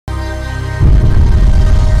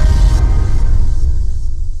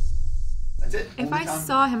If I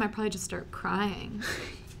saw him, I'd probably just start crying.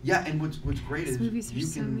 Yeah, and what's great is you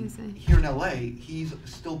can here in LA, he's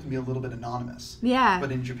still can be a little bit anonymous. Yeah.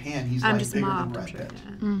 But in Japan, he's like bigger than Brad Pitt.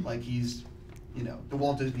 Like he's, the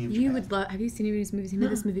Walt Disney of Japan. You would love. Have you seen any of his movies? He made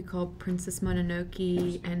this movie called Princess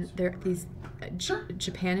Mononoke, and they're these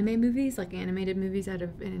Japanime movies, like animated movies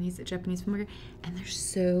and he's a Japanese filmmaker, and they're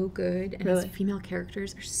so good. And his female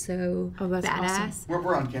characters are so badass. Awesome.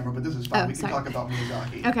 We're on camera, but this is fine. We can talk about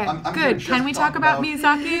Miyazaki. Okay, good. Can we talk about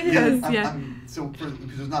Miyazaki? Yeah. Because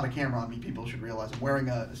there's not a camera on me, people should realize I'm wearing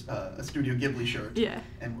a Studio Ghibli shirt. Yeah.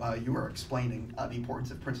 And you were explaining the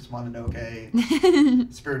importance of Princess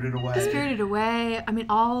Mononoke, Spirited Away. Spirited Away. I mean,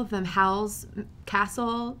 all of them. Howl's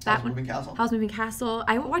Castle. Howl's Moving Castle. Howl's Moving Castle.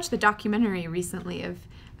 I watched the documentary recently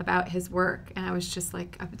about his work, and I was just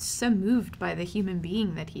like, I was so moved by the human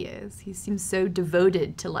being that he is. He seems so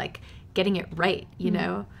devoted to like getting it right, you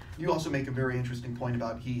know. You also make a very interesting point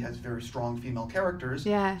about he has very strong female characters.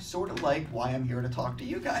 Yeah. Sort of like why I'm here to talk to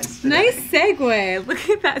you guys today. Nice segue. Look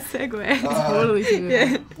at that segue. Totally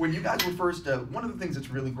beautiful. When you guys were first, one of the things that's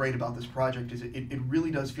really great about this project is it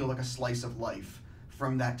really does feel like a slice of life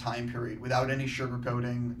from that time period without any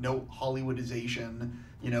sugarcoating, no Hollywoodization.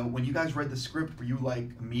 When you guys read the script, were you like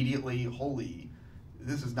immediately, holy,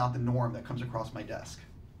 this is not the norm that comes across my desk?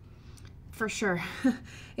 For sure.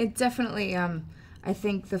 It definitely, I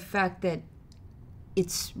think the fact that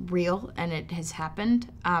it's real and it has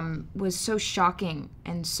happened was so shocking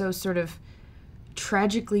and so sort of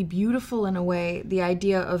tragically beautiful in a way. The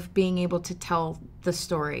idea of being able to tell the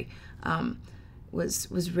story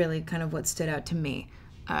was really kind of what stood out to me.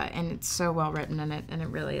 And it's so well written and it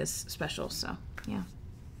really is special, so yeah.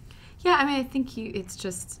 Yeah, I mean, I think it's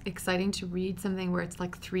just exciting to read something where it's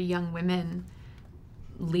like three young women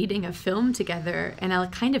leading a film together in a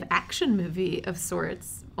kind of action movie of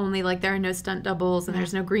sorts, only like there are no stunt doubles and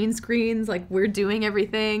there's no green screens, like we're doing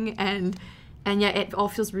everything, and yet it all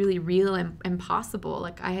feels really real and possible.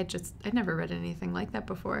 Like I'd never read anything like that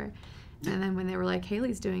before, and then when they were like,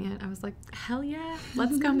 Hailee's doing it, I was like, hell yeah,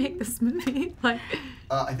 let's go make this movie. Like,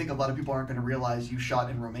 I think a lot of people aren't going to realize you shot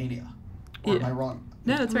in Romania, or am I wrong?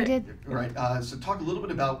 No, that's right. We did. Right. So talk a little bit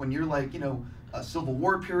about when you're like, a Civil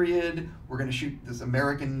War period, we're going to shoot this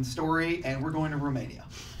American story, and we're going to Romania.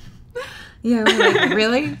 Yeah, we're like,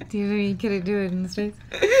 really? You couldn't do it in the States?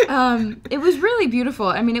 It was really beautiful.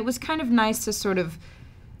 I mean, it was kind of nice to sort of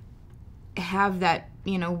have that,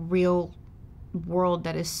 real world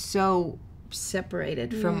that is so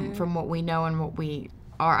separated from what we know and what we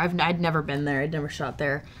are. I'd never been there. I'd never shot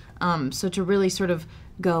there. So to really sort of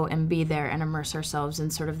go and be there and immerse ourselves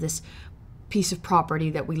in sort of this piece of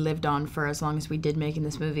property that we lived on for as long as we did making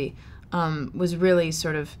this movie was really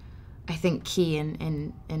sort of, I think, key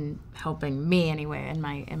in helping me anyway in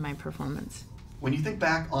my performance. When you think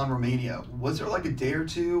back on Romania, was there like a day or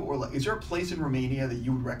two, or like is there a place in Romania that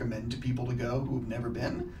you would recommend to people to go who have never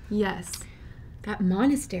been? Yes. That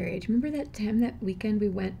monastery. Do you remember that weekend we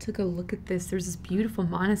went to go look at this? There's this beautiful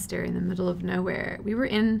monastery in the middle of nowhere. We were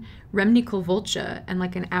in Remnical Volcha, and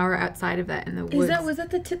like an hour outside of that in the woods. Was that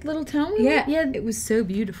the little town? Yeah. It was so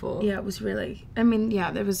beautiful. Yeah, it was really. I mean, yeah,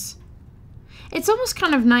 there was. It's almost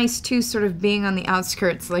kind of nice too, sort of being on the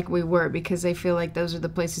outskirts like we were, because I feel like those are the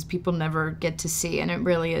places people never get to see, and it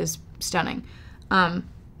really is stunning.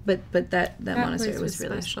 But that monastery was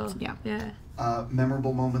really special. Yeah.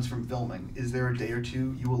 Memorable moments from filming. Is there a day or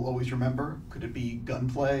two you will always remember? Could it be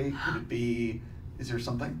gunplay? Is there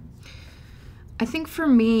something? I think for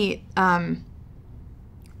me,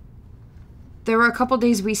 there were a couple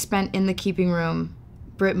days we spent in the keeping room,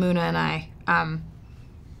 Brit, Muna, and I.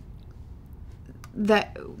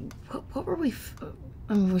 What were we...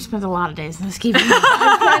 we spent a lot of days in this keeping room.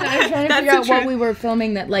 I was trying to figure out what we were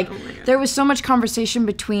filming that, like, there was so much conversation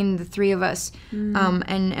between the three of us,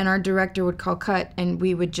 and our director would call cut, and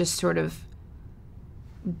we would just sort of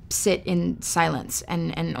sit in silence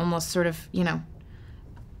and almost sort of,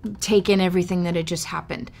 take in everything that had just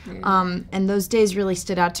happened. And those days really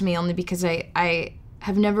stood out to me only because I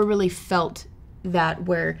have never really felt that,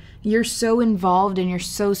 where you're so involved and you're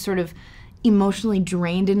so sort of emotionally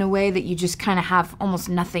drained in a way that you just kind of have almost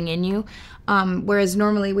nothing in you. Whereas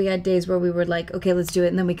normally we had days where we were like, okay, let's do it,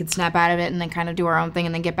 and then we could snap out of it and then kind of do our own thing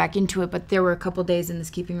and then get back into it. But there were a couple days in this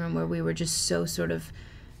keeping room where we were just so sort of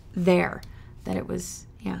there that it was,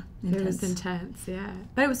 intense. It was intense, yeah.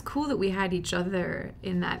 But it was cool that we had each other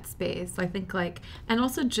in that space. I think, and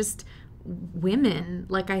also just women.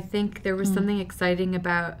 I think there was something exciting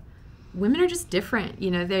about women are just different.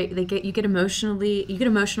 You get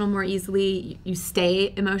emotional more easily. You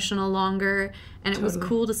stay emotional longer, and it was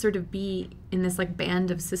cool to sort of be in this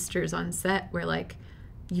band of sisters on set where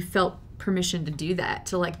you felt permission to do that,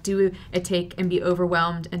 to like do a take and be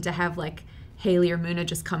overwhelmed, and to have like Hailee or Muna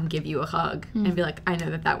just come give you a hug and be like, I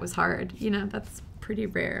know that was hard. You know, that's pretty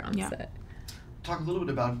rare on set. Talk a little bit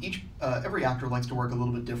about every actor likes to work a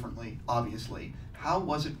little bit differently, obviously. How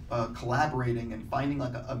was it collaborating and finding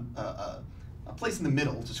like a place in the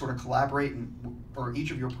middle to sort of collaborate, and or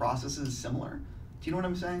each of your processes similar? Do you know what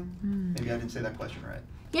I'm saying? Maybe I didn't say that question right.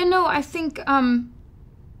 Yeah, no, I think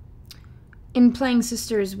in playing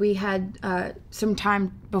sisters, we had some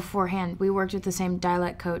time beforehand. We worked with the same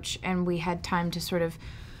dialect coach, and we had time to sort of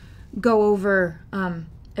go over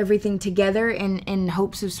everything together in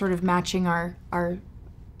hopes of sort of matching our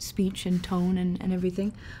speech and tone and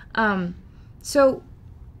everything. So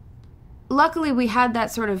luckily we had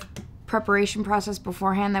that sort of preparation process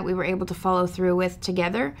beforehand that we were able to follow through with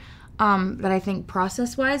together, that I think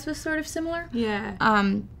process-wise was sort of similar. Yeah.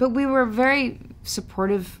 But we were very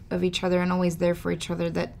supportive of each other and always there for each other,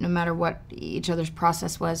 that no matter what each other's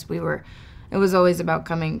process was, it was always about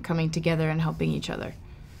coming together and helping each other.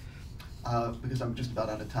 Because I'm just about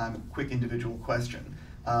out of time, a quick individual question.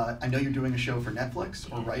 I know you're doing a show for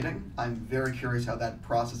Netflix or writing. I'm very curious how that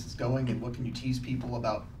process is going, and what can you tease people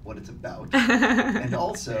about what it's about? And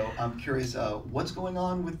also, I'm curious, what's going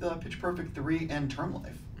on with Pitch Perfect 3 and Term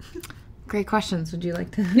Life? Great questions. Would you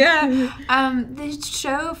like to? Yeah. The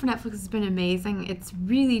show for Netflix has been amazing. It's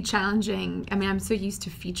really challenging. I mean, I'm so used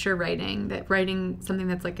to feature writing that writing something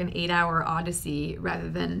that's like an 8-hour odyssey rather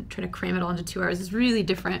than trying to cram it all into 2 hours is really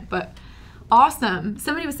different, but awesome.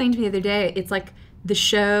 Somebody was saying to me the other day, it's like the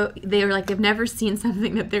show, they were like, they've never seen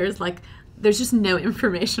something that there's just no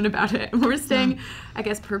information about it. And we're staying, I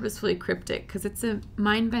guess, purposefully cryptic because it's a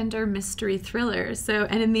mind-bender mystery thriller. So,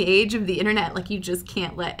 and in the age of the internet, like, you just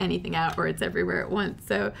can't let anything out or it's everywhere at once.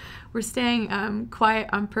 So we're staying quiet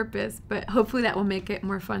on purpose, but hopefully that will make it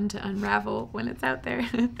more fun to unravel when it's out there.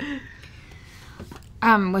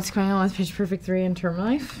 What's going on with Pitch Perfect 3 and Term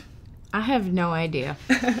Life? I have no idea.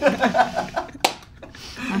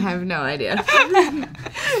 I have no idea.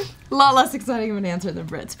 A lot less exciting of an answer than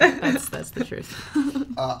Brit's, but that's the truth.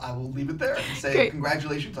 I will leave it there and say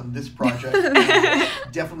congratulations on this project.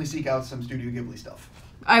 Definitely seek out some Studio Ghibli stuff.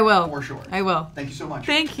 I will. For sure. I will. Thank you so much.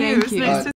 Thank you. Thank you. Nice to